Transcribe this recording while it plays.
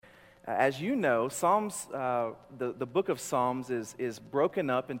As you know, Psalms, the book of Psalms is broken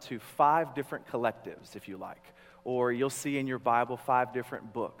up into 5 different collectives, if you like. Or you'll see in your Bible 5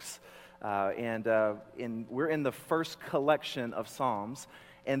 different books. We're in the first collection of Psalms.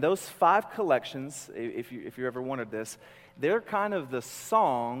 And those 5 collections, if you ever wanted this, they're kind of the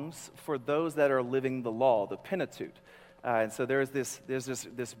songs for those that are living the law, the Pentateuch. And so there's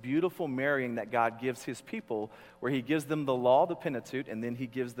this beautiful marrying that God gives his people where he gives them the law, the Pentateuch, and then he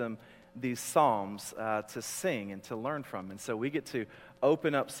gives them these psalms to sing and to learn from. And so we get to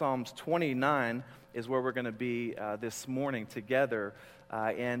open up Psalms 29 is where we're going to be this morning together.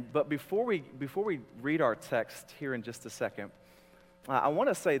 But before we read our text here in just a second, I want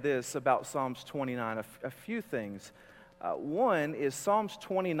to say this about Psalms 29, a few things. One is Psalms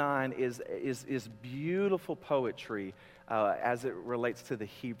 29 is beautiful poetry as it relates to the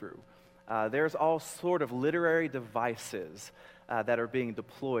Hebrew. There's all sort of literary devices that are being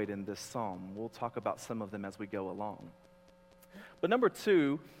deployed in this psalm. We'll talk about some of them as we go along. But number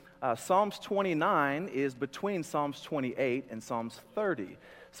 2, Psalms 29 is between Psalms 28 and Psalms 30.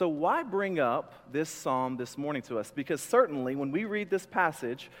 So why bring up this psalm this morning to us? Because certainly when we read this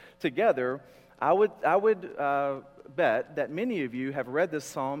passage together, I would bet that many of you have read this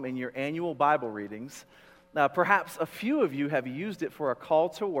psalm in your annual Bible readings. Perhaps a few of you have used it for a call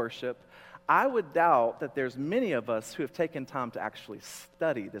to worship. I would doubt that there's many of us who have taken time to actually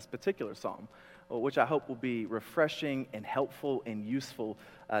study this particular psalm, which I hope will be refreshing and helpful and useful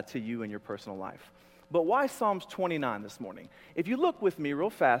to you in your personal life. But why Psalms 29 this morning? If you look with me real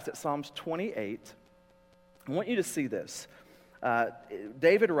fast at Psalms 28, I want you to see this.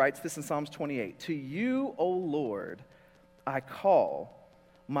 David writes this in Psalms 28, "To you, O Lord, I call,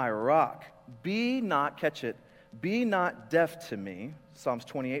 my rock, be not," catch it, "be not deaf to me." Psalms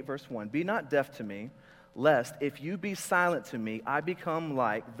 28, verse 1, "Be not deaf to me, lest if you be silent to me, I become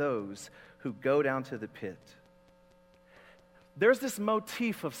like those who go down to the pit." There's this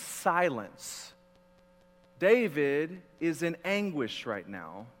motif of silence. David is in anguish right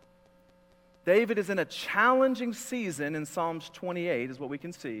now. David is in a challenging season in Psalms 28, is what we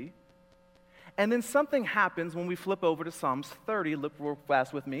can see. And then something happens when we flip over to Psalms 30. Look real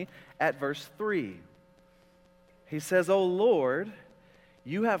fast with me at verse 3. He says, "O Lord,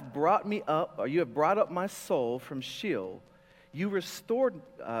 you have brought up my soul from Sheol. You restored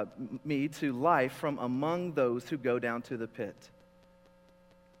me to life from among those who go down to the pit."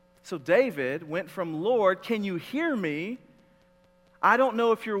 So David went from, "Lord, can you hear me? I don't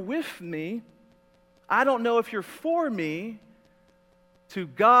know if you're with me. I don't know if you're for me," to,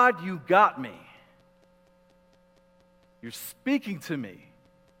 "God, you got me. You're speaking to me.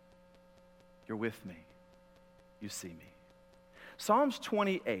 You're with me. You see me." Psalms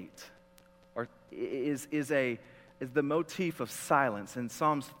 28 is the motif of silence, and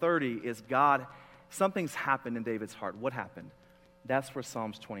Psalms 30 is God, something's happened in David's heart. What happened? That's where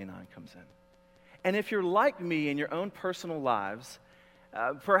Psalms 29 comes in. And if you're like me in your own personal lives,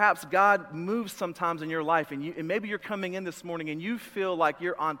 perhaps God moves sometimes in your life, and maybe you're coming in this morning and you feel like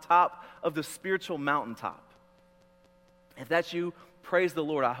you're on top of the spiritual mountaintop. If that's you, praise the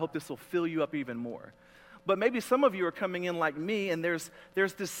Lord. I hope this will fill you up even more. But maybe some of you are coming in like me, and there's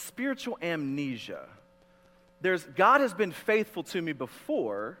this spiritual amnesia. God has been faithful to me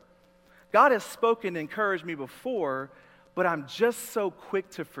before. God has spoken and encouraged me before, but I'm just so quick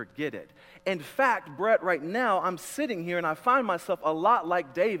to forget it. In fact, Brett, right now, I'm sitting here and I find myself a lot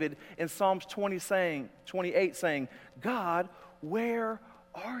like David in Psalms 28 saying, "God, where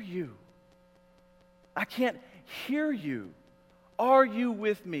are you? I can't hear you. Are you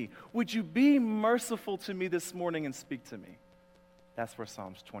with me? Would you be merciful to me this morning and speak to me?" That's where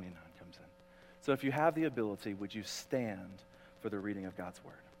Psalms 29 comes in. So if you have the ability, would you stand for the reading of God's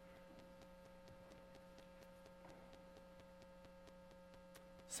word?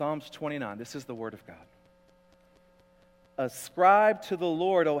 Psalms 29, this is the word of God. "Ascribe to the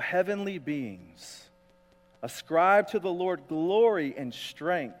Lord, O heavenly beings. Ascribe to the Lord glory and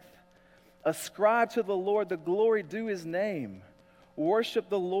strength. Ascribe to the Lord the glory due his name. Worship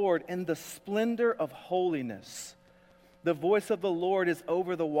the Lord in the splendor of holiness. The voice of the Lord is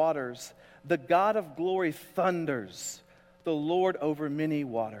over the waters. The God of glory thunders. The Lord over many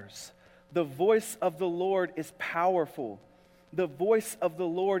waters. The voice of the Lord is powerful. The voice of the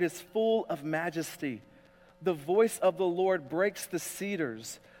Lord is full of majesty. The voice of the Lord breaks the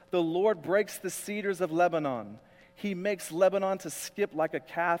cedars. The Lord breaks the cedars of Lebanon. He makes Lebanon to skip like a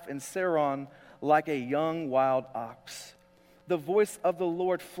calf and Saron like a young wild ox. The voice of the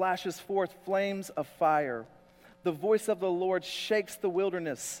Lord flashes forth flames of fire. The voice of the Lord shakes the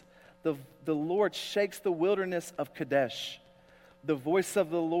wilderness. The Lord shakes the wilderness of Kadesh. The voice of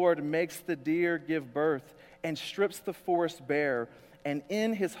the Lord makes the deer give birth and strips the forest bare. And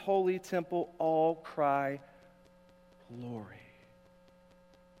in his holy temple all cry, glory.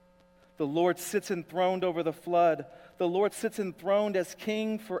 The Lord sits enthroned over the flood. The Lord sits enthroned as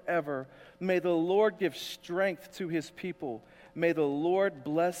king forever. May the Lord give strength to his people. May the Lord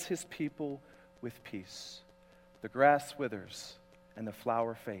bless his people with peace. The grass withers and the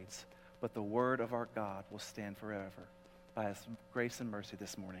flower fades, but the word of our God will stand forever. By his grace and mercy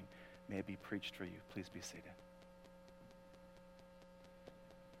this morning, may it be preached for you. Please be seated.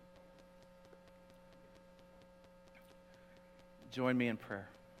 Join me in prayer.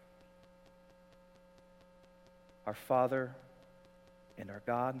 Our Father and our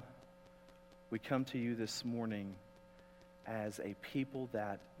God, we come to you this morning as a people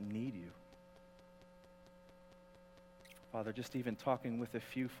that need you. Father, just even talking with a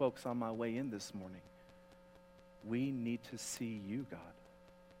few folks on my way in this morning, we need to see you, God.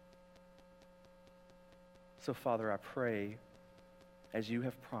 So, Father, I pray, as you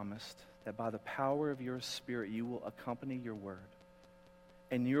have promised, that by the power of your Spirit, you will accompany your word.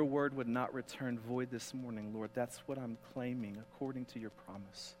 And your word would not return void this morning, Lord. That's what I'm claiming according to your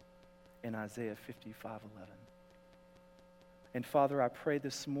promise in Isaiah 55:11. And Father, I pray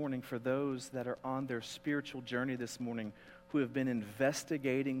this morning for those that are on their spiritual journey this morning who have been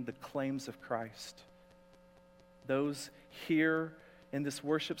investigating the claims of Christ. Those here in this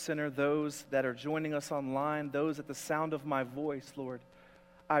worship center, those that are joining us online, those at the sound of my voice, Lord,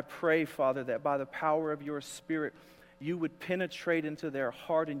 I pray, Father, that by the power of your Spirit, you would penetrate into their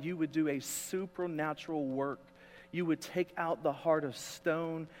heart and you would do a supernatural work. You would take out the heart of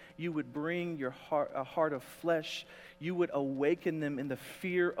stone. You would bring your heart, a heart of flesh. You would awaken them in the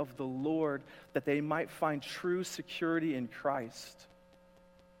fear of the Lord, that they might find true security in Christ.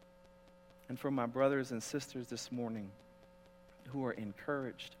 And for my brothers and sisters this morning who are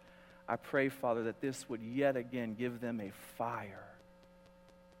encouraged, I pray, Father, that this would yet again give them a fire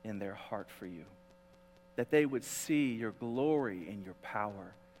in their heart for you. That they would see your glory and your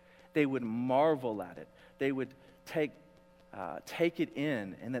power. They would marvel at it. They would take it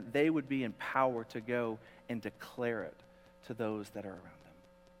in, and that they would be empowered to go and declare it to those that are around them.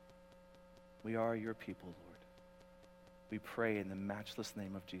 We are your people, Lord. We pray in the matchless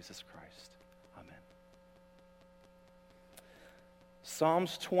name of Jesus Christ. Amen.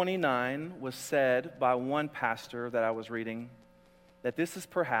 Psalms 29 was said by one pastor that I was reading that this is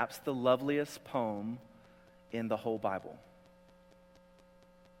perhaps the loveliest poem in the whole Bible.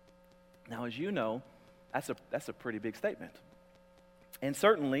 Now, as you know, that's a pretty big statement. And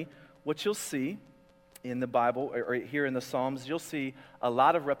certainly, what you'll see in the Bible, or here in the Psalms, you'll see a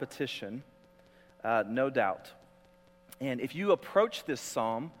lot of repetition, no doubt. And if you approach this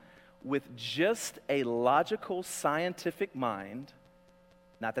psalm with just a logical, scientific mind,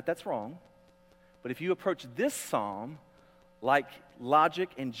 not that that's wrong, but if you approach this psalm like logic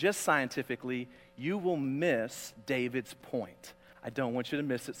and just scientifically, you will miss David's point. I don't want you to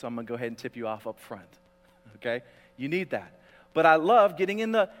miss it, so I'm going to go ahead and tip you off up front. Okay? You need that. But I love getting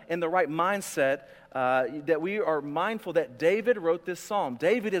in the right mindset that we are mindful that David wrote this psalm.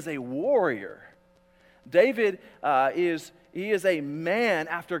 David is a warrior. David is a man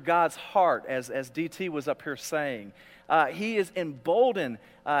after God's heart, as DT was up here saying. He is emboldened.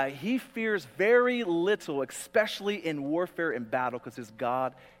 He fears very little, especially in warfare and battle, because his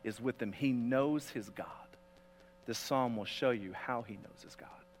God is with him. He knows his God. This psalm will show you how he knows his God.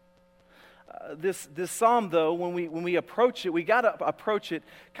 This psalm, though, when we approach it, we got to approach it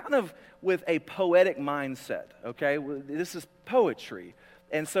kind of with a poetic mindset, okay? This is poetry.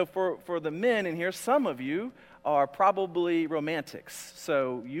 And so for the men in here, some of you are probably romantics,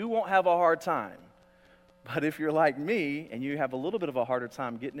 so you won't have a hard time. But if you're like me and you have a little bit of a harder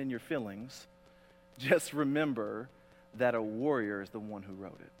time getting in your feelings, just remember that a warrior is the one who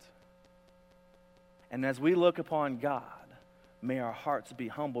wrote it. And as we look upon God, may our hearts be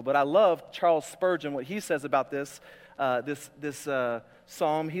humble. But I love Charles Spurgeon, what he says about this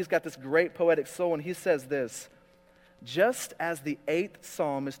psalm. He's got this great poetic soul, and he says this: just as the 8th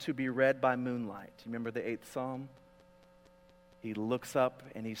psalm is to be read by moonlight. You remember the 8th psalm? He looks up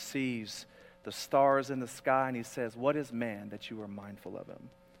and he sees the stars in the sky, and he says, what is man that you are mindful of him?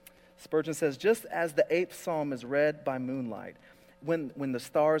 Spurgeon says, just as the 8th psalm is read by moonlight, when the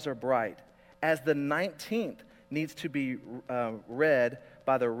stars are bright, as the 19th needs to be read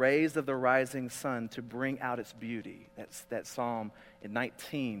by the rays of the rising sun to bring out its beauty. That's that psalm in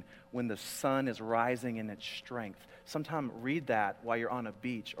 19, when the sun is rising in its strength. Sometime read that while you're on a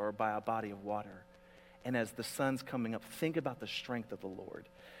beach or by a body of water. And as the sun's coming up, think about the strength of the Lord.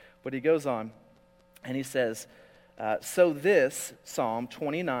 But he goes on and he says, So this, Psalm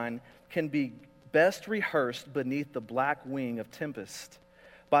 29, can be best rehearsed beneath the black wing of tempest,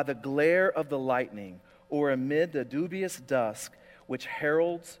 by the glare of the lightning, or amid the dubious dusk which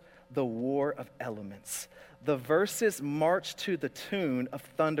heralds the war of elements. The verses march to the tune of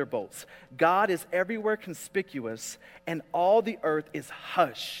thunderbolts. God is everywhere conspicuous, and all the earth is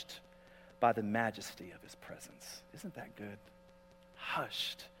hushed by the majesty of his presence. Isn't that good?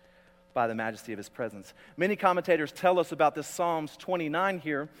 Hushed by the majesty of his presence. Many commentators tell us about this Psalms 29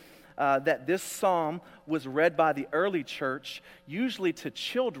 here, that this psalm was read by the early church, usually to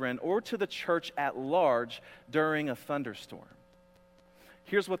children or to the church at large during a thunderstorm.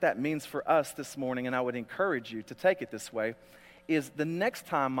 Here's what that means for us this morning, and I would encourage you to take it this way, is the next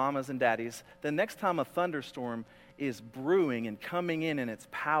time, mamas and daddies, the next time a thunderstorm is brewing and coming in its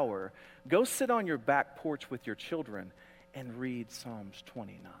power, go sit on your back porch with your children and read Psalms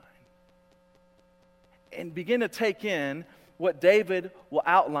 29. And begin to take in what David will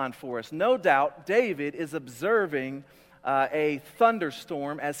outline for us. No doubt, David is observing a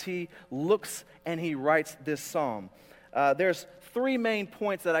thunderstorm as he looks and he writes this psalm. There's three main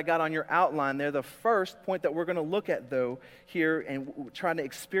points that I got on your outline there. The first point that we're going to look at, though, here and trying to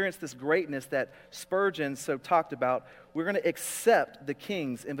experience this greatness that Spurgeon so talked about, we're going to accept the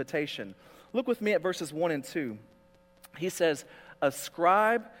king's invitation. Look with me at verses 1 and 2. He says,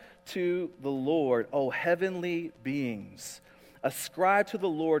 "Ascribe to the Lord, O heavenly beings. Ascribe to the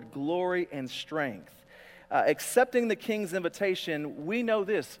Lord glory and strength." Accepting the king's invitation, we know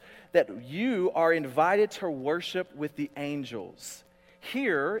this, that you are invited to worship with the angels.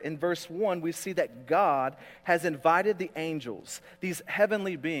 Here in verse 1, we see that God has invited the angels, these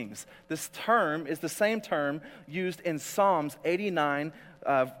heavenly beings. This term is the same term used in Psalms 89,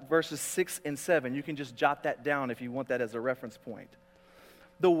 verses 6 and 7. You can just jot that down if you want that as a reference point.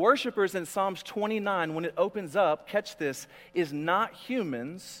 The worshipers in Psalms 29, when it opens up, catch this, is not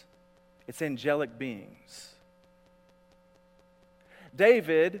humans, it's angelic beings.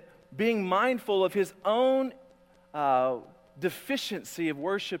 David, being mindful of his own deficiency of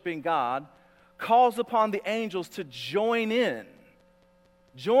worshiping God, calls upon the angels to join in.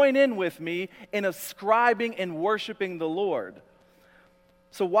 Join in with me in ascribing and worshiping the Lord.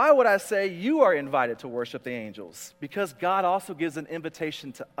 So why would I say you are invited to worship the angels? Because God also gives an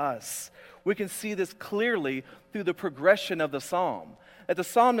invitation to us. We can see this clearly through the progression of the psalm. That the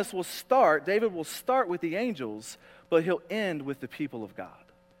psalmist will start, David will start with the angels, but he'll end with the people of God.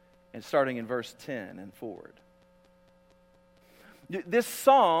 And starting in verse 10 and forward. This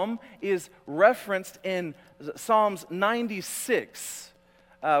psalm is referenced in Psalms 96,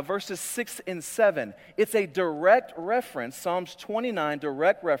 verses 6 and 7. It's a direct reference, Psalms 29,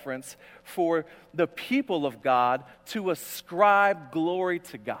 direct reference for the people of God to ascribe glory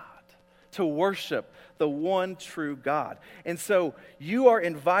to God, to worship the one true God. And so you are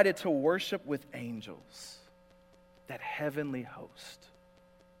invited to worship with angels, that heavenly host,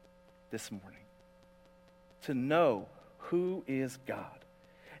 this morning, to know who is God.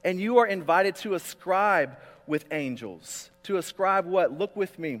 And you are invited to ascribe with angels. To ascribe what? Look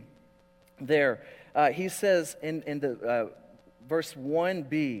with me there. He says in the verse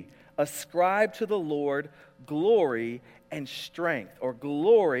 1b, ascribe to the Lord glory and strength, or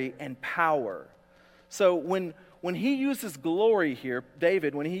glory and power. So when he uses glory here,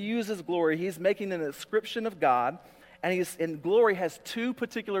 David, when he uses glory, he's making an ascription of God, and glory has two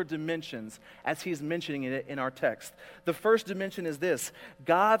particular dimensions as he's mentioning it in our text. The first dimension is this: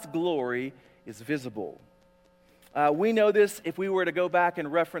 God's glory is visible. We know this if we were to go back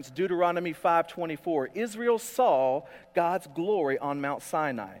and reference Deuteronomy 5:24. Israel saw God's glory on Mount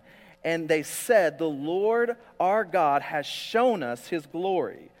Sinai, and they said, "The Lord our God has shown us his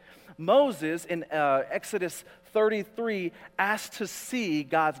glory." Moses in Exodus 33 asked to see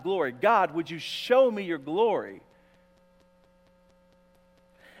God's glory. God, would you show me your glory?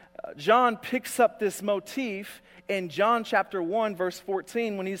 John picks up this motif in John chapter 1, verse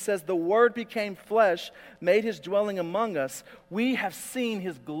 14, when he says, "The Word became flesh, made his dwelling among us. We have seen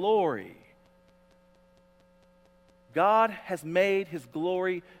his glory." God has made his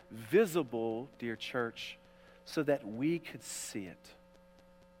glory visible, dear church, so that we could see it,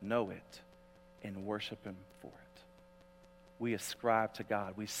 know it, and worship him for it. We ascribe to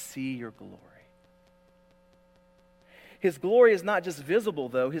God. We see your glory. His glory is not just visible,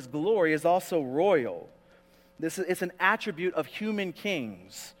 though. His glory is also royal. It's an attribute of human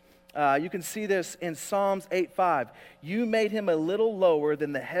kings. You can see this in Psalms 8:5. You made him a little lower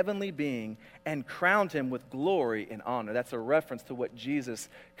than the heavenly being and crowned him with glory and honor. That's a reference to what Jesus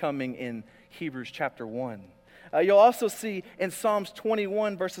coming in Hebrews chapter 1. You'll also see in Psalms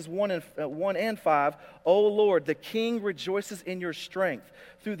 21, verses 1 and 5, O Lord, the king rejoices in your strength.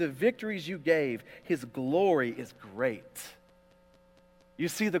 Through the victories you gave, his glory is great. You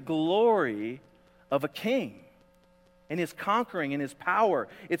see the glory of a king and his conquering and his power.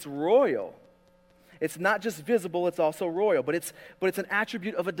 It's royal. It's not just visible, it's also royal, but it's an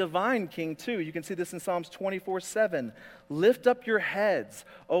attribute of a divine king too. You can see this in Psalms 24:7. Lift up your heads,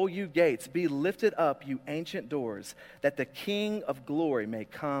 O you gates, be lifted up, you ancient doors, that the King of glory may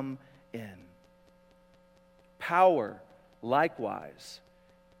come in. Power, likewise,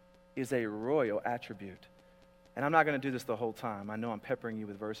 is a royal attribute. And I'm not going to do this the whole time. I know I'm peppering you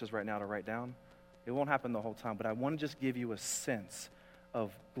with verses right now to write down. It won't happen the whole time, but I want to just give you a sense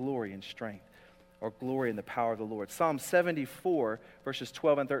of glory and strength, or glory in the power of the Lord. Psalm 74, verses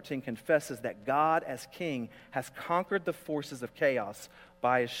 12 and 13 confesses that God as king has conquered the forces of chaos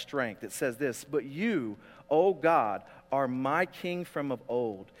by his strength. It says this, but you, O God, are my king from of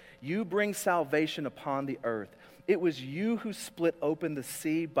old. You bring salvation upon the earth. It was you who split open the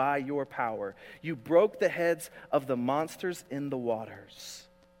sea by your power. You broke the heads of the monsters in the waters.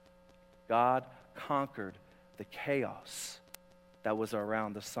 God conquered the chaos that was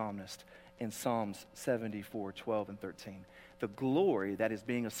around the psalmist in Psalms 74, 12, and 13. The glory that is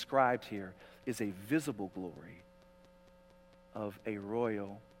being ascribed here is a visible glory of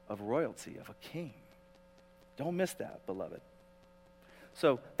royalty, of a king. Don't miss that, beloved.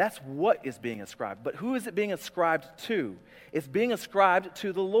 So that's what is being ascribed. But who is it being ascribed to? It's being ascribed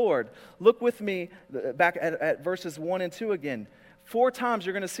to the Lord. Look with me back at verses 1 and 2 again. 4 times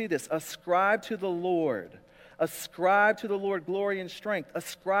you're going to see this. Ascribe to the Lord. Ascribe to the Lord glory and strength.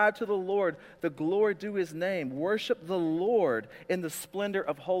 Ascribe to the Lord the glory due his name. Worship the Lord in the splendor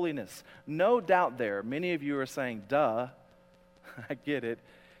of holiness. No doubt there, many of you are saying, duh, I get it.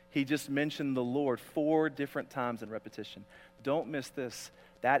 He just mentioned the Lord 4 different times in repetition. Don't miss this.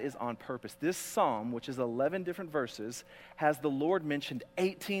 That is on purpose. This psalm, which is 11 different verses, has the Lord mentioned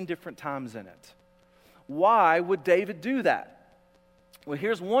 18 different times in it. Why would David do that? Well,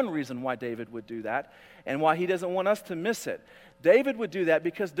 here's one reason why David would do that and why he doesn't want us to miss it. David would do that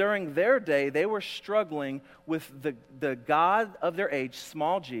because during their day, they were struggling with the god of their age,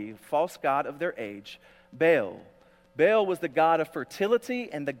 small g, false god of their age, Baal. Baal was the god of fertility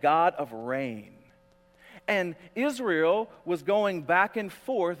and the god of rain. And Israel was going back and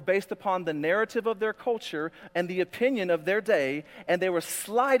forth based upon the narrative of their culture and the opinion of their day, and they were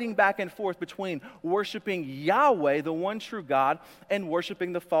sliding back and forth between worshiping Yahweh, the one true God, and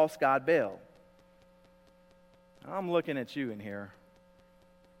worshiping the false god Baal. I'm looking at you in here,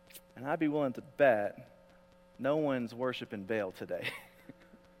 and I'd be willing to bet no one's worshiping Baal today.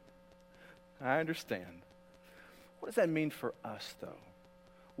 I understand. What does that mean for us, though?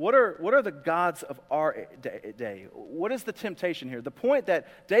 What are the gods of our day? What is the temptation here? The point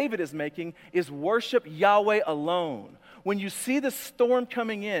that David is making is worship Yahweh alone. When you see the storm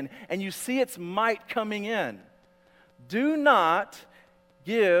coming in and you see its might coming in, do not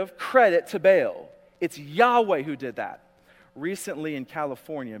give credit to Baal. It's Yahweh who did that. Recently in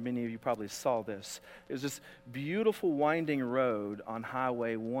California, many of you probably saw this. There's this beautiful winding road on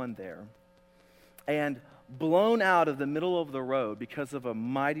Highway 1 there. And blown out of the middle of the road because of a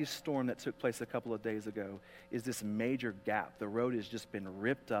mighty storm that took place a couple of days ago is this major gap. The road has just been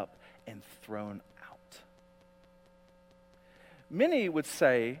ripped up and thrown out. Many would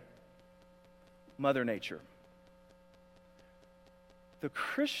say Mother Nature. The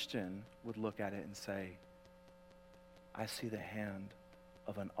Christian would look at it and say, I see the hand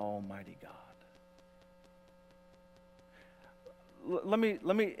of an almighty God. Let me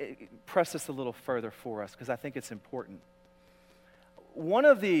press this a little further for us because I think it's important. One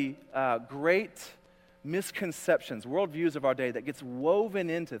of the great misconceptions, worldviews of our day that gets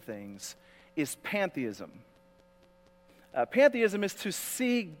woven into things is pantheism. Pantheism is to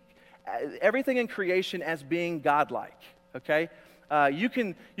see everything in creation as being godlike, okay? You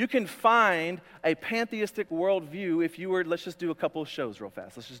can find a pantheistic worldview if you were, let's just do a couple of shows real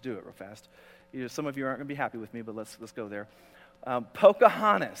fast. Let's just do it real fast. Some of you aren't going to be happy with me, but let's go there.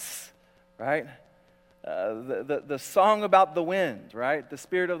 Pocahontas, right? The song about the wind, right? The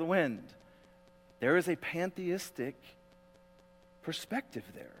spirit of the wind. There is a pantheistic perspective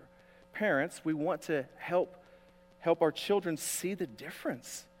there. Parents, we want to help our children see the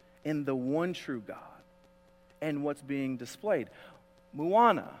difference in the one true God and what's being displayed.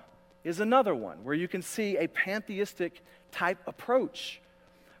 Moana is another one where you can see a pantheistic type approach.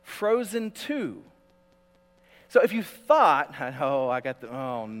 Frozen 2. So if you thought,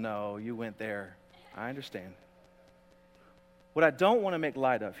 oh no, you went there. I understand. What I don't want to make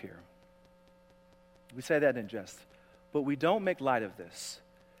light of here We say that in jest. But we don't make light of this.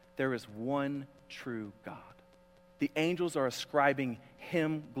 There is one true God. The angels are ascribing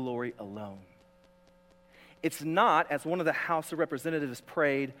him glory alone. It's not, as one of the House of Representatives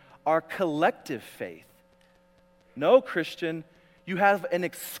prayed, our collective faith. No, Christian, you have an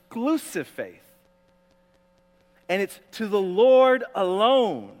exclusive faith. And it's to the Lord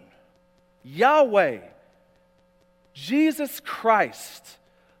alone, Yahweh, Jesus Christ,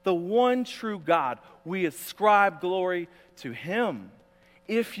 the one true God. We ascribe glory to him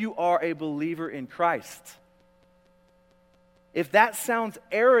if you are a believer in Christ. If that sounds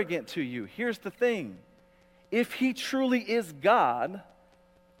arrogant to you, here's the thing. If he truly is God,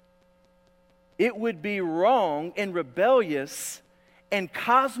 it would be wrong and rebellious and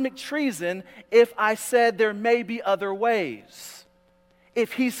cosmic treason if I said there may be other ways.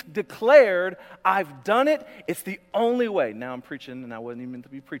 If he's declared, I've done it, it's the only way. Now I'm preaching, and I wasn't even meant to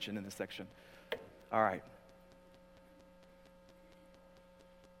be preaching in this section. All right.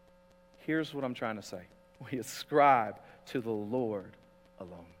 Here's what I'm trying to say. We ascribe to the Lord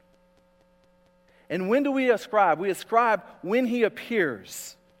alone. And when do we ascribe? We ascribe when he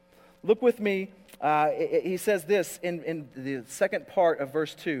appears. Look with me. He says this in the second part of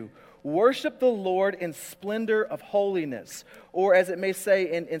verse 2. Worship the Lord in splendor of holiness. Or as it may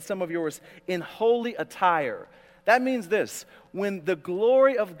say in some of yours, in holy attire. That means this. When the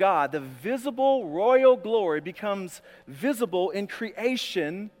glory of God, the visible royal glory, becomes visible in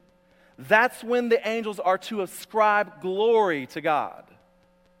creation, that's when the angels are to ascribe glory to God.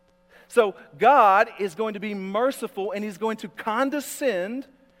 So God is going to be merciful, and he's going to condescend,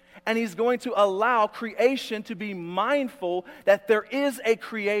 and he's going to allow creation to be mindful that there is a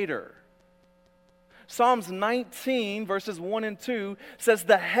creator. Psalms 19, verses 1 and 2 says,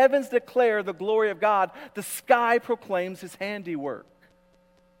 the heavens declare the glory of God, the sky proclaims his handiwork.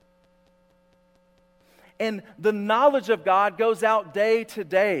 And the knowledge of God goes out day to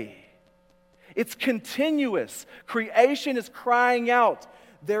day. It's continuous. Creation is crying out,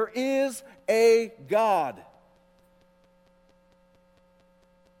 there is a God.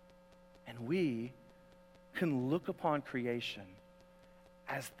 And we can look upon creation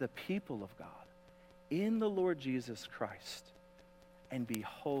as the people of God in the Lord Jesus Christ and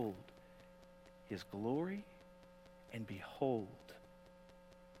behold his glory and behold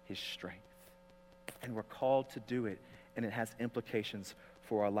his strength. And we're called to do it, and it has implications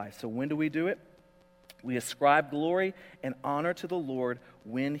for our life. So when do we do it? We ascribe glory and honor to the Lord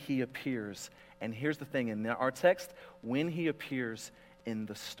when he appears. And here's the thing in our text, when he appears in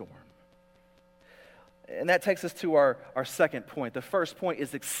the storm. And that takes us to our second point. The first point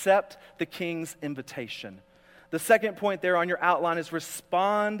is accept the king's invitation. The second point there on your outline is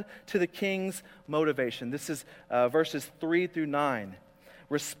respond to the king's motivation. This is verses 3 through 9.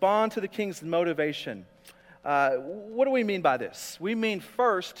 Respond to the king's motivation. What do we mean by this? We mean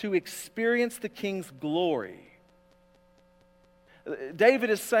first to experience the king's glory. David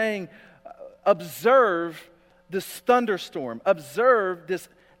is saying, observe this thunderstorm. Observe this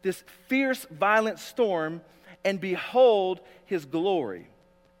fierce, violent storm and behold his glory.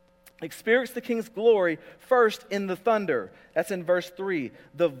 Experience the king's glory first in the thunder. That's in verse 3.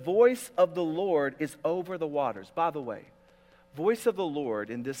 The voice of the Lord is over the waters. By the way, voice of the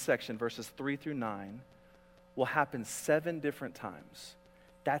Lord in this section, verses 3 through 9, will happen 7 different times.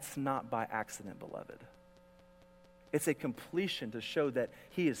 That's not by accident, beloved. It's a completion to show that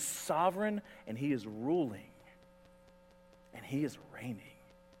he is sovereign and he is ruling and he is reigning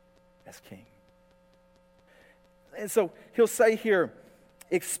as king. And so he'll say here,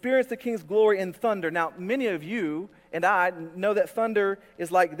 experience the king's glory in thunder. Now, many of you and I know that thunder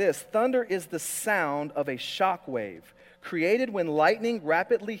is like this. Thunder is the sound of a shock wave created when lightning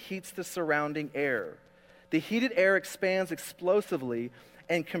rapidly heats the surrounding air. The heated air expands explosively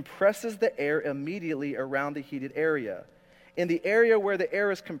and compresses the air immediately around the heated area. In the area where the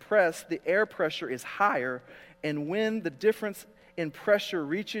air is compressed, the air pressure is higher, and when the difference in pressure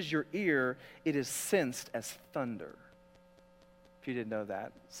reaches your ear, it is sensed as thunder. If you didn't know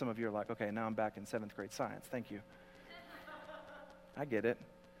that, some of you are like, okay, now I'm back in 7th grade science. Thank you. I get it.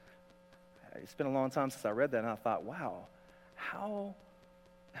 It's been a long time since I read that, and I thought, wow, how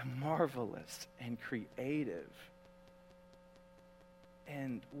marvelous and creative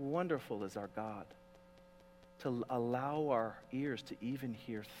and wonderful is our God to allow our ears to even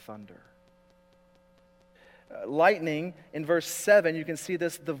hear thunder. Lightning, in verse 7, you can see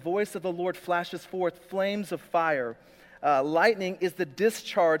this. The voice of the Lord flashes forth flames of fire. Lightning is the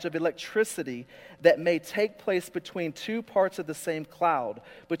discharge of electricity that may take place between two parts of the same cloud,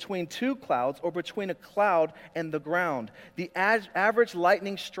 between two clouds, or between a cloud and the ground. The average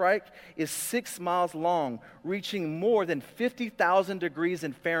lightning strike is 6 miles long, reaching more than 50,000 degrees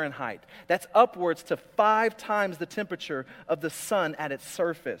in Fahrenheit. That's upwards to 5 times the temperature of the sun at its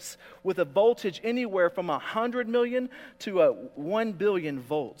surface, with a voltage anywhere from 100 million to 1 billion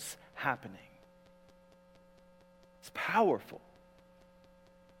volts happening. It's powerful.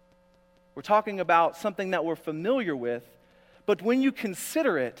 We're talking about something that we're familiar with, but when you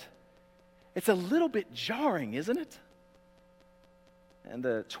consider it, it's a little bit jarring, isn't it? And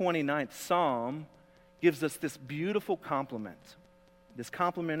the 29th Psalm gives us this beautiful compliment, this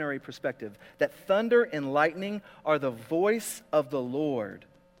complementary perspective, that thunder and lightning are the voice of the Lord.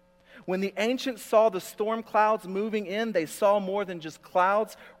 When the ancients saw the storm clouds moving in, they saw more than just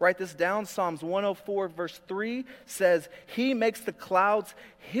clouds. Write this down. Psalms 104 verse 3 says, "He makes the clouds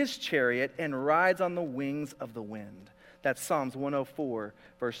his chariot and rides on the wings of the wind." That's Psalms 104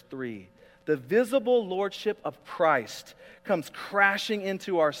 verse 3. The visible lordship of Christ comes crashing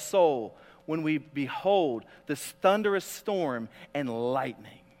into our soul when we behold this thunderous storm and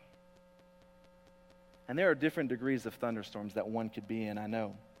lightning. And there are different degrees of thunderstorms that one could be in, I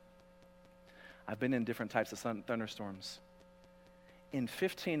know. I've been in different types of thunderstorms. In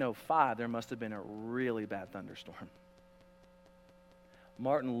 1505, there must have been a really bad thunderstorm.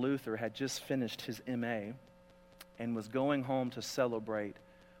 Martin Luther had just finished his MA and was going home to celebrate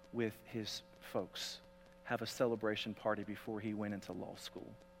with his folks, have a celebration party before he went into law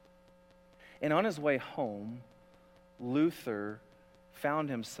school. And on his way home, Luther found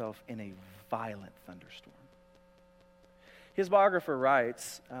himself in a violent thunderstorm. His biographer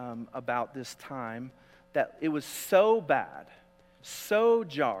writes about this time that it was so bad, so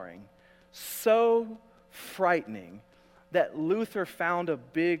jarring, so frightening that Luther found a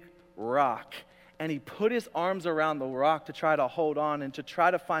big rock and he put his arms around the rock to try to hold on and to try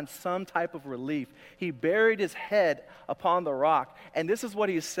to find some type of relief. He buried his head upon the rock, and this is what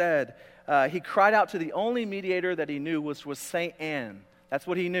he said. He cried out to the only mediator that he knew, which was St. Anne. That's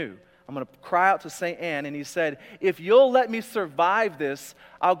what he knew. I'm going to cry out to St. Anne, and he said, "If you'll let me survive this,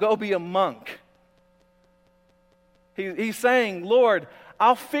 I'll go be a monk." He's saying, "Lord,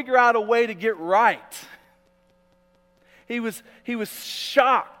 I'll figure out a way to get right." He was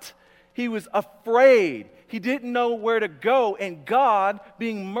shocked. He was afraid. He didn't know where to go, and God,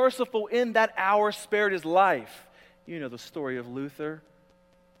 being merciful in that hour, spared his life. You know the story of Luther.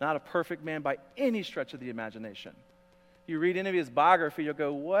 Not a perfect man by any stretch of the imagination. You read any of his biography, you'll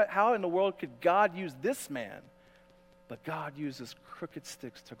go, what? How in the world could God use this man? But God uses crooked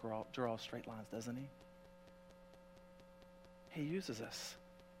sticks to draw straight lines, doesn't he? He uses us.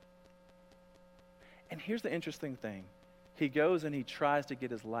 And here's the interesting thing. He goes and he tries to get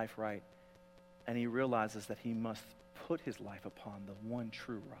his life right, and he realizes that he must put his life upon the one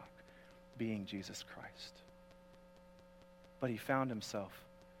true rock, being Jesus Christ. But he found himself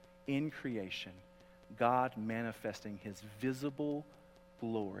in creation, God manifesting his visible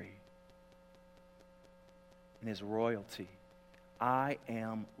glory and his royalty. I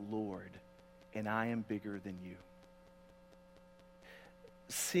am Lord, and I am bigger than you.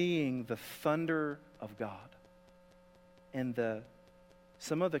 Seeing the thunder of God and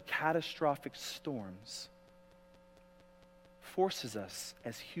some of the catastrophic storms forces us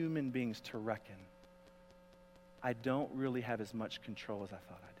as human beings to reckon, I don't really have as much control as I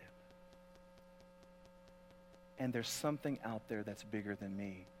thought I did. And there's something out there that's bigger than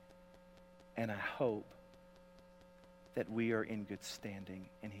me. And I hope that we are in good standing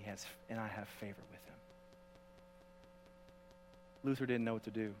and I have favor with him. Luther didn't know what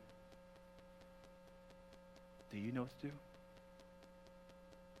to do. Do you know what to do?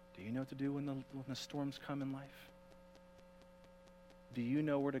 Do you know what to do when the storms come in life? Do you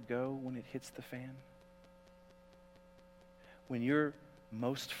know where to go when it hits the fan? When you're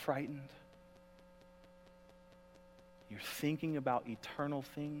most frightened, you're thinking about eternal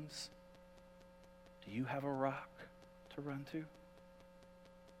things, do you have a rock to run to?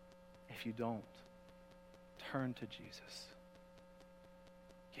 If you don't, turn to Jesus.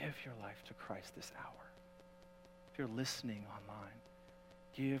 Give your life to Christ this hour. If you're listening online,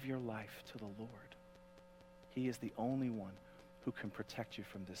 give your life to the Lord. He is the only one who can protect you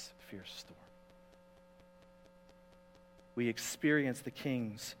from this fierce storm. We experience the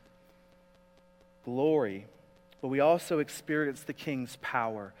King's glory, but we also experience the King's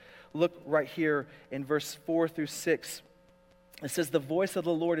power. Look right here in verse 4 through 6. It says, the voice of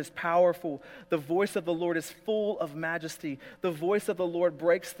the Lord is powerful. The voice of the Lord is full of majesty. The voice of the Lord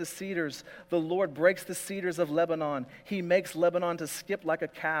breaks the cedars. The Lord breaks the cedars of Lebanon. He makes Lebanon to skip like a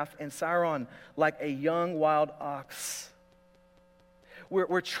calf and Saron like a young wild ox.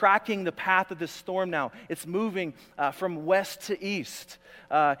 We're tracking the path of this storm now. It's moving from west to east.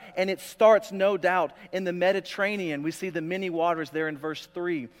 And it starts, no doubt, in the Mediterranean. We see the many waters there in verse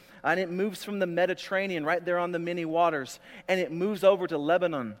 3. And it moves from the Mediterranean right there on the many waters. And it moves over to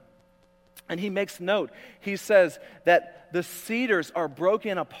Lebanon. And he makes note. He says that the cedars are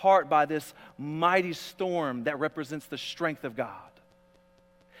broken apart by this mighty storm that represents the strength of God.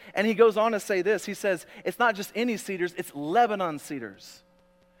 And he goes on to say this. He says, it's not just any cedars, it's Lebanon cedars.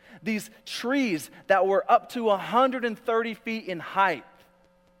 These trees that were up to 130 feet in height.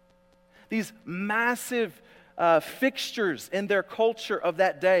 These massive fixtures in their culture of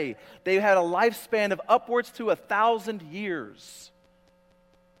that day. They had a lifespan of upwards to 1,000 years.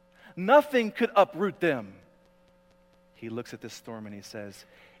 Nothing could uproot them. He looks at this storm and he says,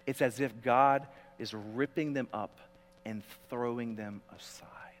 it's as if God is ripping them up and throwing them aside.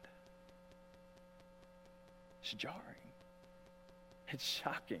 It's jarring. It's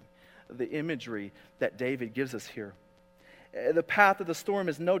shocking, the imagery that David gives us here. The path of the storm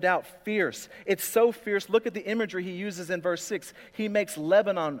is no doubt fierce. It's so fierce. Look at the imagery he uses in verse 6. He makes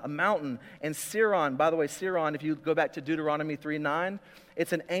Lebanon a mountain, and Siron, by the way, Siron, if you go back to Deuteronomy 3:9,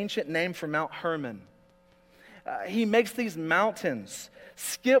 it's an ancient name for Mount Hermon. He makes these mountains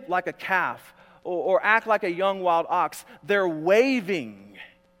skip like a calf or act like a young wild ox. They're waving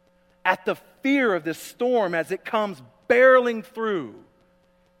at the fear of this storm as it comes barreling through.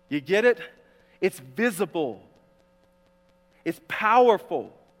 You get it? It's visible. It's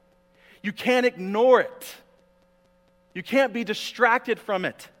powerful. You can't ignore it. You can't be distracted from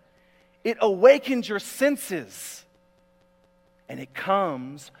it. It awakens your senses. And it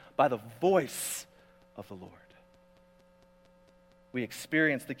comes by the voice of the Lord. We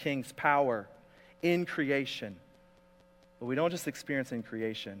experience the King's power in creation. But we don't just experience it in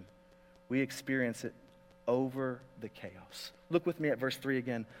creation. We experience it over the chaos. Look with me at verse 3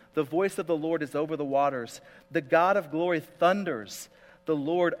 again. The voice of the Lord is over the waters. The God of glory thunders. The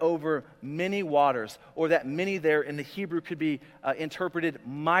Lord over many waters. Or that many there in the Hebrew could be interpreted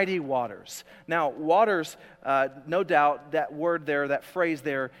mighty waters. Now, waters, no doubt, that word there, that phrase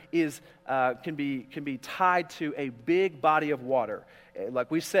there, is can be tied to a big body of water.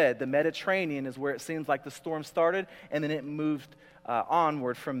 Like we said, the Mediterranean is where it seems like the storm started, and then it moved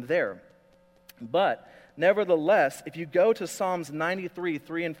onward from there. But nevertheless, if you go to Psalms 93,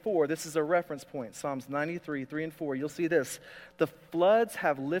 3 and 4, this is a reference point. Psalms 93, 3 and 4, you'll see this. The floods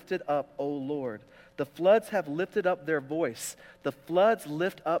have lifted up, O Lord. The floods have lifted up their voice. The floods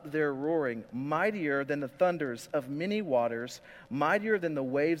lift up their roaring, mightier than the thunders of many waters, mightier than the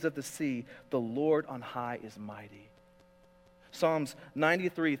waves of the sea. The Lord on high is mighty. Psalms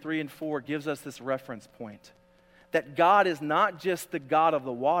 93, 3 and 4 gives us this reference point. That God is not just the God of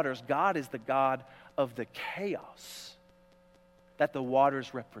the waters, God is the God of the chaos that the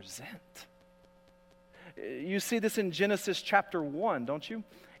waters represent. You see this in Genesis chapter 1, don't you?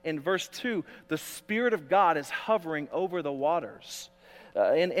 In verse 2, the Spirit of God is hovering over the waters.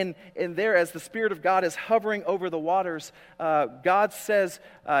 And there, as the Spirit of God is hovering over the waters, God says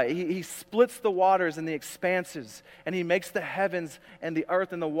he splits the waters and the expanses, and he makes the heavens and the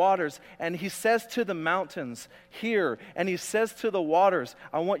earth and the waters. And he says to the mountains, here, and he says to the waters,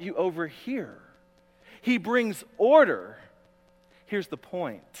 I want you over here. He brings order. Here's the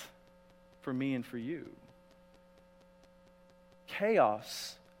point for me and for you.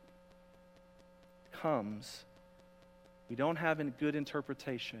 Chaos comes. We don't have a good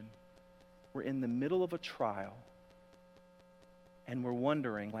interpretation. We're in the middle of a trial, and we're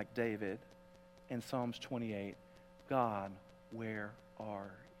wondering, like David in Psalms 28, God, where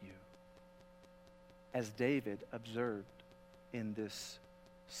are you? As David observed in this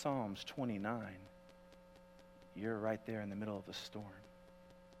Psalms 29, you're right there in the middle of the storm.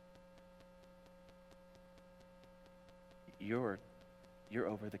 You're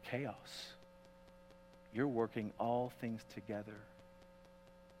over the chaos. You're working all things together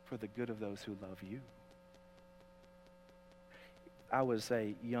for the good of those who love you. I was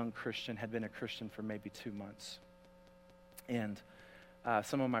a young Christian, had been a Christian for maybe 2 months. And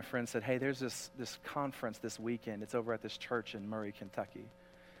some of my friends said, hey, there's this conference this weekend. It's over at this church in Murray, Kentucky.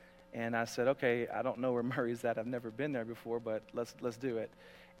 And I said, okay, I don't know where Murray's at. I've never been there before, but let's do it.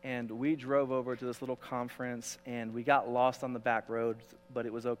 And we drove over to this little conference, and we got lost on the back roads, but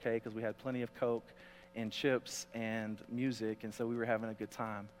it was okay because we had plenty of Coke and chips and music, and so we were having a good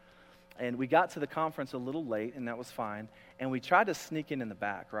time. And we got to the conference a little late, and that was fine. And we tried to sneak in the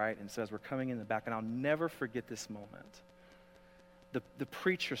back, right? And so as we're coming in the back, and I'll never forget this moment. The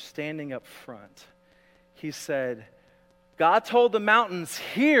preacher standing up front, he said, God told the mountains,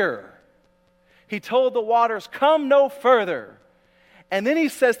 here. He told the waters, come no further. And then he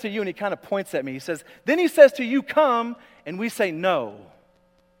says to you, and he kind of points at me, he says, then he says to you, come, and we say no.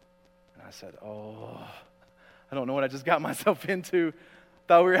 And I said, oh, I don't know what I just got myself into.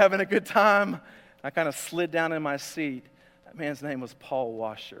 Thought we were having a good time. I kind of slid down in my seat. That man's name was Paul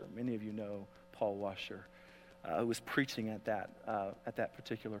Washer. Many of you know Paul Washer, who was preaching at that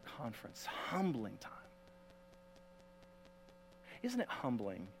particular conference. Humbling time. Isn't it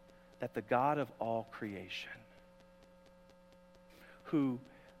humbling that the God of all creation, who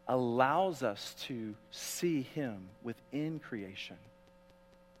allows us to see him within creation,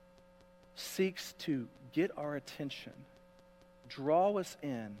 seeks to get our attention, draw us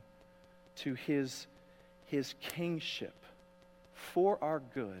in to his kingship for our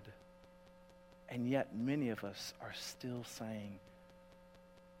good, and yet many of us are still saying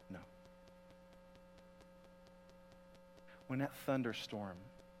no. When that thunderstorm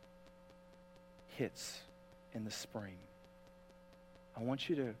hits in the spring, I want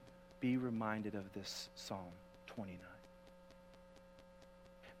you to be reminded of this Psalm 29.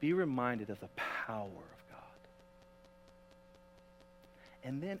 Be reminded of the power of God.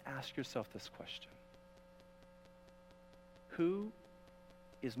 And then ask yourself this question. Who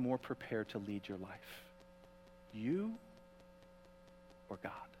is more prepared to lead your life? You or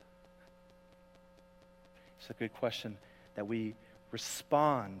God? It's a good question that we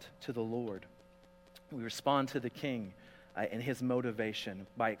respond to the Lord. We respond to the King and his motivation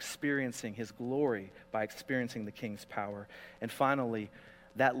by experiencing his glory, by experiencing the King's power. And finally,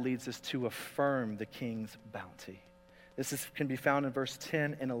 that leads us to affirm the King's bounty. This can be found in verse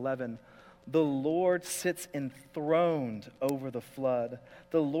 10 and 11. The Lord sits enthroned over the flood.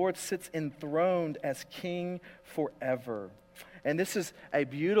 The Lord sits enthroned as King forever. And this is a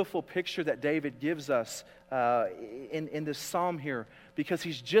beautiful picture that David gives us in this psalm here, because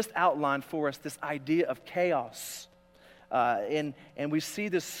he's just outlined for us this idea of chaos. And we see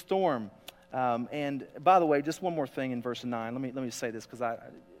this storm. And by the way, just one more thing in verse 9. Let me say this because I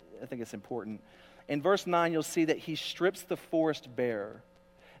think it's important. In verse 9, you'll see that he strips the forest bare.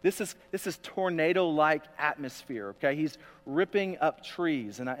 This is tornado-like atmosphere, okay? He's ripping up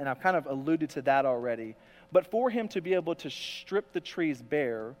trees, and I've kind of alluded to that already. But for him to be able to strip the trees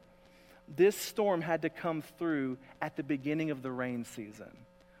bare, this storm had to come through at the beginning of the rain season,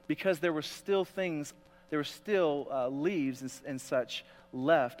 because there were still leaves and such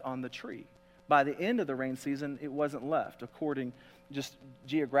left on the tree. By the end of the rain season, it wasn't left, according just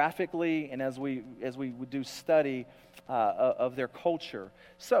geographically and as we would do study of their culture.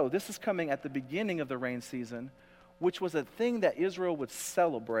 So this is coming at the beginning of the rain season, which was a thing that Israel would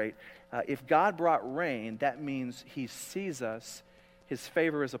celebrate. If God brought rain, that means he sees us, his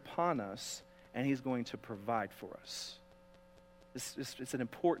favor is upon us, and he's going to provide for us. It's an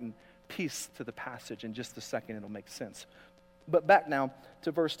important piece to the passage. In just a second, it'll make sense. But back now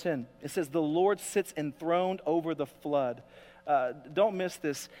to verse 10. It says, the Lord sits enthroned over the flood. Don't miss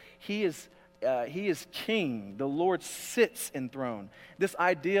this. He is king. The Lord sits enthroned. This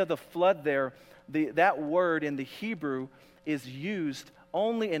idea of the flood there, that word in the Hebrew is used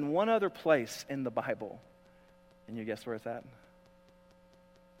only in one other place in the Bible. And you guess where it's at?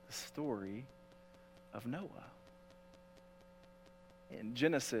 The story of Noah. In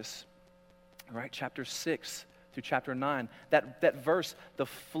Genesis, right, chapter 6 through chapter 9, that verse, the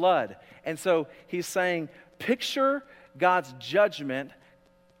flood. And so he's saying, picture God's judgment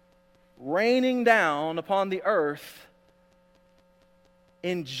raining down upon the earth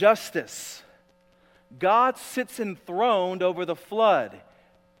in justice. God sits enthroned over the flood,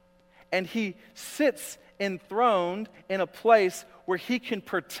 and he sits enthroned in a place where he can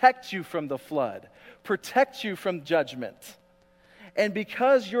protect you from the flood, protect you from judgment. And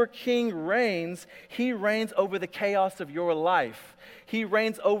because your king reigns, he reigns over the chaos of your life. He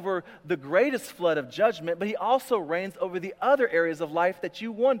reigns over the greatest flood of judgment, but he also reigns over the other areas of life that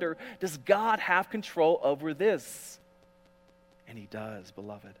you wonder, does God have control over this? And he does,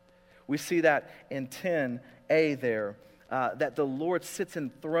 beloved. We see that in 10a there, that the Lord sits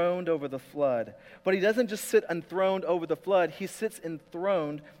enthroned over the flood. But he doesn't just sit enthroned over the flood, he sits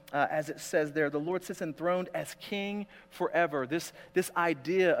enthroned, as it says there, the Lord sits enthroned as king forever. This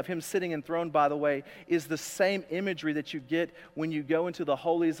idea of him sitting enthroned, by the way, is the same imagery that you get when you go into the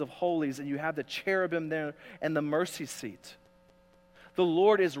holies of holies and you have the cherubim there and the mercy seat. The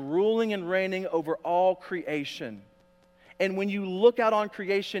Lord is ruling and reigning over all creation. And when you look out on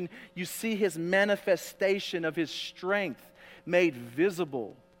creation, you see his manifestation of his strength made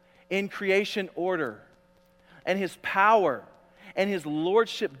visible in creation order, and his power and his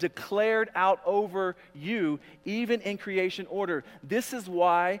lordship declared out over you, even in creation order. This is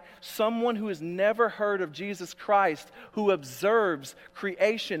why someone who has never heard of Jesus Christ, who observes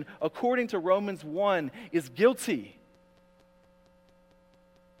creation according to Romans 1, is guilty.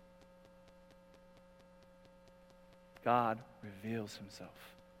 God reveals himself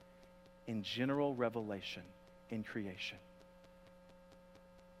in general revelation in creation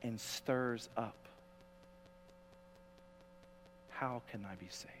and stirs up. How can I be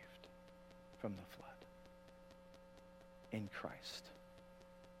saved from the flood? In Christ.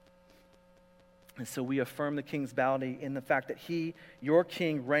 And so we affirm the King's bounty in the fact that he, your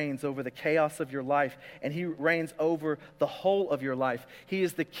King, reigns over the chaos of your life, and he reigns over the whole of your life. He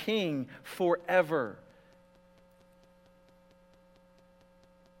is the King forever.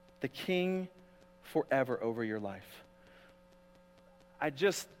 The King forever over your life. I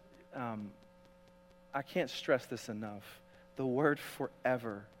can't stress this enough. The word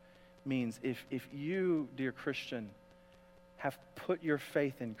forever means if you, dear Christian, have put your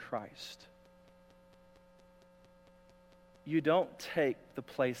faith in Christ, you don't take the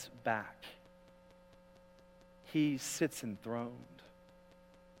place back. He sits enthroned,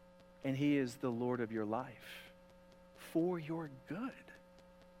 and he is the Lord of your life for your good.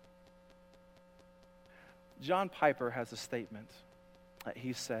 John Piper has a statement that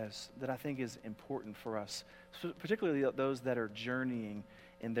he says that I think is important for us, particularly those that are journeying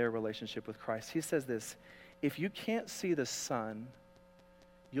in their relationship with Christ. He says this: if you can't see the sun,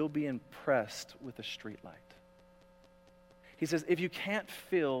 you'll be impressed with a streetlight. He says, if you can't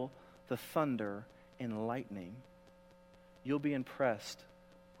feel the thunder and lightning, you'll be impressed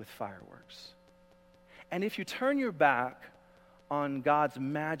with fireworks. And if you turn your back on God's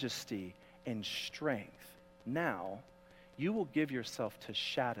majesty and strength, now you will give yourself to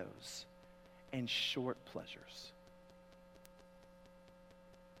shadows and short pleasures.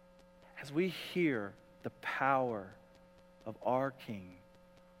 As we hear the power of our King,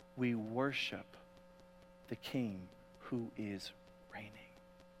 we worship the King who is reigning.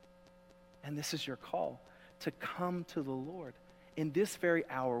 And this is your call, to come to the Lord in this very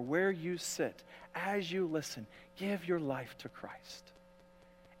hour where you sit. As you listen, give your life to Christ.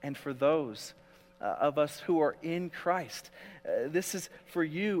 And for those of us who are in Christ, this is for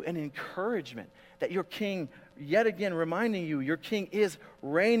you an encouragement that your King, yet again reminding you, your King is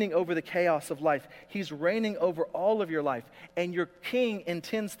reigning over the chaos of life. He's reigning over all of your life, and your King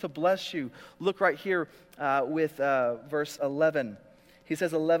intends to bless you. Look right here with verse 11. He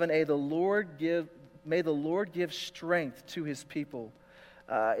says, 11a, may the Lord give strength to his people.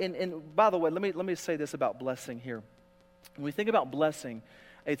 And by the way, let me say this about blessing here. When we think about blessing,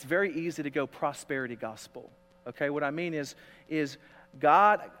 it's very easy to go prosperity gospel. Okay, what I mean is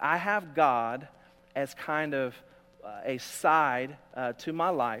God, I have God as kind of a side to my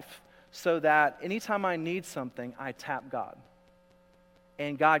life, so that anytime I need something, I tap God.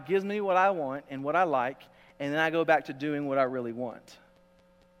 And God gives me what I want and what I like, and then I go back to doing what I really want.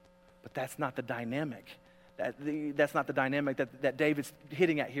 But that's not the dynamic. That's not the dynamic that David's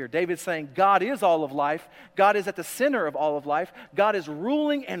hitting at here. David's saying God is all of life. God is at the center of all of life. God is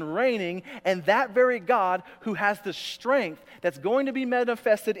ruling and reigning, and that very God who has the strength that's going to be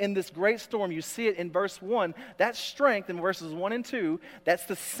manifested in this great storm. You see it in verse 1. That strength in verses 1 and 2, that's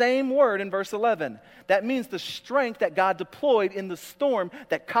the same word in verse 11. That means the strength that God deployed in the storm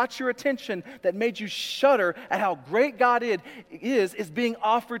that caught your attention, that made you shudder at how great God is being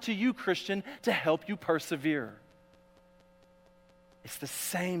offered to you, Christian, to help you persevere. It's the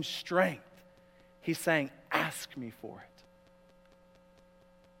same strength. He's saying, ask me for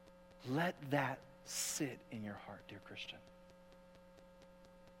it. Let that sit in your heart, dear Christian.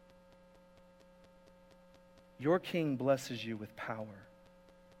 Your King blesses you with power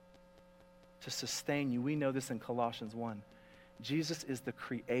to sustain you. We know this in Colossians 1. Jesus is the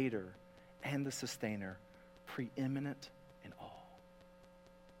creator and the sustainer, preeminent in all.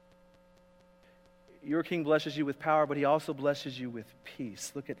 Your King blesses you with power, but he also blesses you with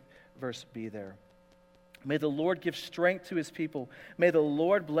peace. Look at verse B there. May the Lord give strength to his people. May the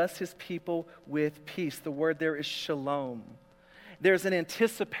Lord bless his people with peace. The word there is shalom. There's an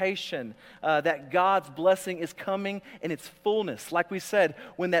anticipation that God's blessing is coming in its fullness. Like we said,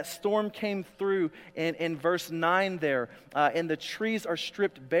 when that storm came through in verse 9 there, and the trees are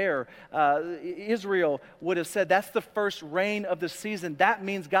stripped bare, Israel would have said that's the first rain of the season. That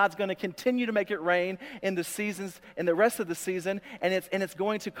means God's going to continue to make it rain in the seasons, in the rest of the season, and it's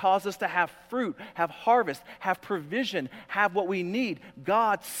going to cause us to have fruit, have harvest, have provision, have what we need.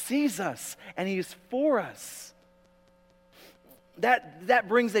 God sees us, and He is for us. That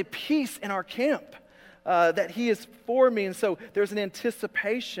brings a peace in our camp, that He is for me. And so there's an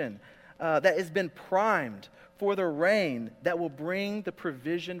anticipation that has been primed for the rain that will bring the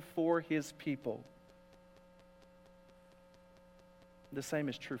provision for His people. The same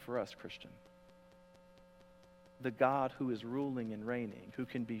is true for us, Christian. The God who is ruling and reigning, who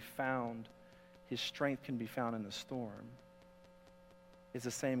can be found, His strength can be found in the storm, is the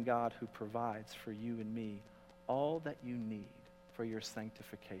same God who provides for you and me all that you need for your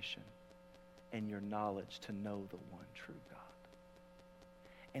sanctification and your knowledge to know the one true God.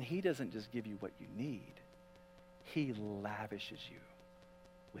 And He doesn't just give you what you need. He lavishes you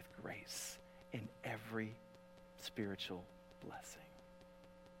with grace in every spiritual blessing.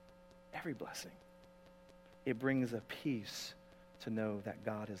 Every blessing. It brings a peace to know that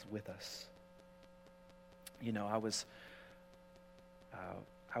God is with us. You know, I was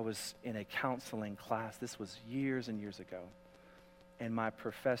in a counseling class. This was years and years ago. And my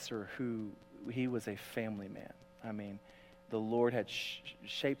professor, he was a family man. I mean, the Lord had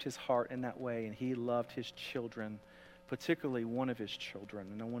shaped his heart in that way, and he loved his children, particularly one of his children.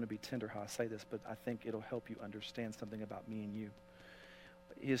 And I want to be tender how I say this, but I think it'll help you understand something about me and you.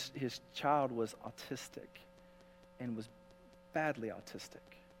 His child was autistic and was badly autistic.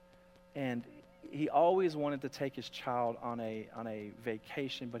 And he always wanted to take his child on a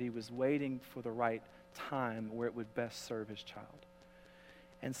vacation, but he was waiting for the right time where it would best serve his child.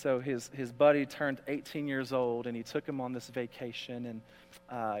 And so his buddy turned 18 years old, and he took him on this vacation,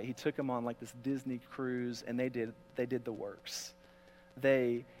 and he took him on like this Disney cruise, and they did the works.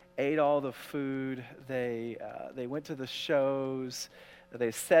 They ate all the food. They went to the shows. They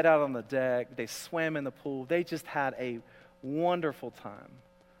sat out on the deck. They swam in the pool. They just had a wonderful time.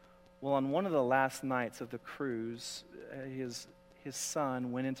 Well, on one of the last nights of the cruise, his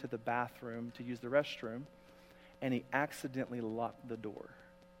son went into the bathroom to use the restroom, and he accidentally locked the door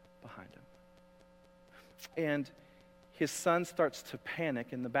behind him. And his son starts to panic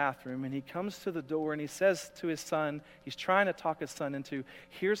in the bathroom, and he comes to the door and he says to his son, he's trying to talk his son into,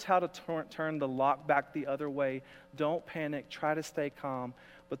 here's how to turn the lock back the other way. Don't panic, try to stay calm.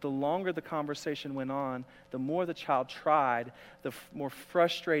 But the longer the conversation went on, the more the child tried, the more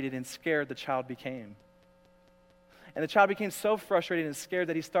frustrated and scared the child became. And the child became so frustrated and scared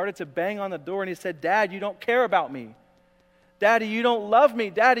that he started to bang on the door, and he said, "Dad, you don't care about me. Daddy, you don't love me.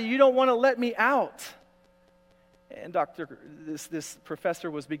 Daddy, you don't want to let me out." And this professor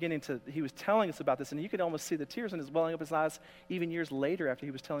was he was telling us about this, and you could almost see the tears welling up his eyes even years later after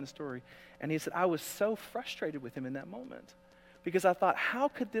he was telling the story. And he said, I was so frustrated with him in that moment because I thought, how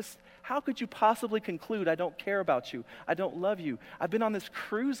could you possibly conclude I don't care about you? I don't love you. I've been on this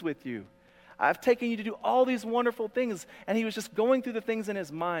cruise with you. I've taken you to do all these wonderful things. And he was just going through the things in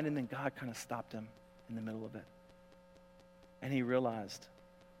his mind, and then God kind of stopped him in the middle of it. And he realized,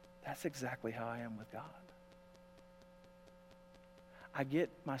 that's exactly how I am with God. I get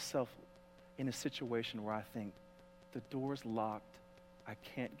myself in a situation where I think, the door's locked, I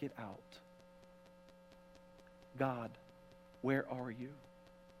can't get out. God, where are you?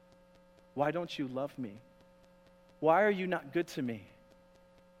 Why don't you love me? Why are you not good to me?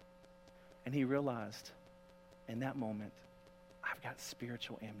 And he realized in that moment, I've got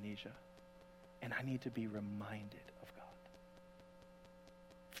spiritual amnesia, and I need to be reminded of God.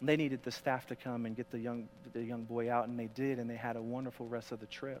 They needed the staff to come and get the young boy out, and they did, and they had a wonderful rest of the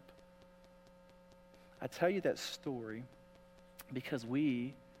trip. I tell you that story because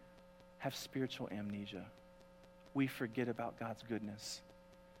we have spiritual amnesia. We forget about God's goodness.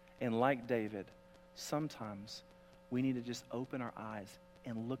 And like David, sometimes we need to just open our eyes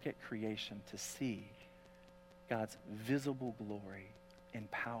and look at creation to see God's visible glory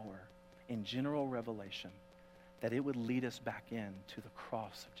and power in general revelation, that it would lead us back in to the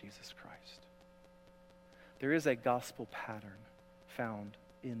cross of Jesus Christ. There is a gospel pattern found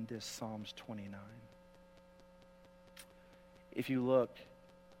in this Psalms 29. If you look,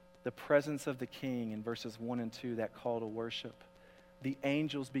 the presence of the King in verses 1 and 2, that call to worship, the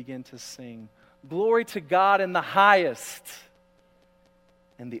angels begin to sing, "Glory to God in the highest."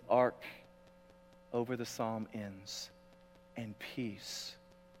 And the ark over the psalm ends, "And peace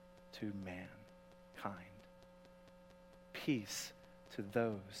to mankind." peace to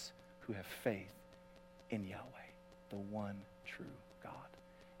those who have faith in Yahweh, the one true God.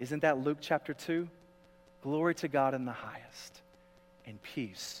 Isn't that Luke chapter 2? Glory to God in the highest, and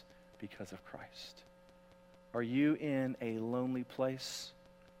peace because of Christ. Are you in a lonely place,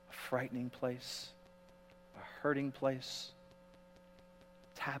 a frightening place, a hurting place?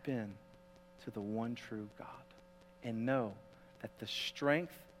 Tap in to the one true God and know that the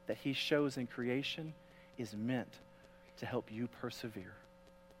strength that he shows in creation is meant to help you persevere.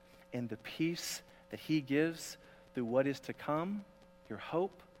 And the peace that he gives through what is to come, your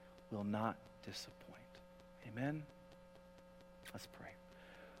hope will not disappoint. Amen? Let's pray.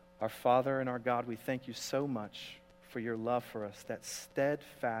 Our Father and our God, we thank you so much for your love for us, that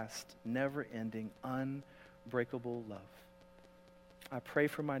steadfast, never-ending, unbreakable love. I pray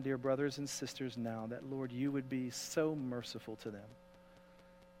for my dear brothers and sisters now that, Lord, you would be so merciful to them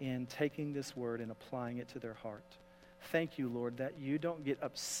in taking this word and applying it to their heart. Thank you, Lord, that you don't get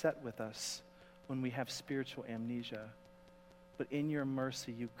upset with us when we have spiritual amnesia, but in your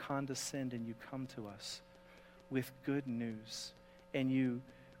mercy you condescend and you come to us with good news, and you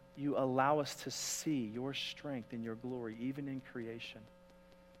allow us to see your strength and your glory even in creation,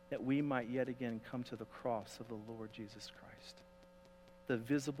 that we might yet again come to the cross of the Lord Jesus Christ, the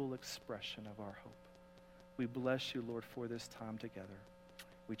visible expression of our hope. We bless you, Lord, for this time together.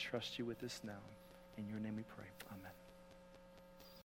 We trust you with this now. In your name we pray. Amen.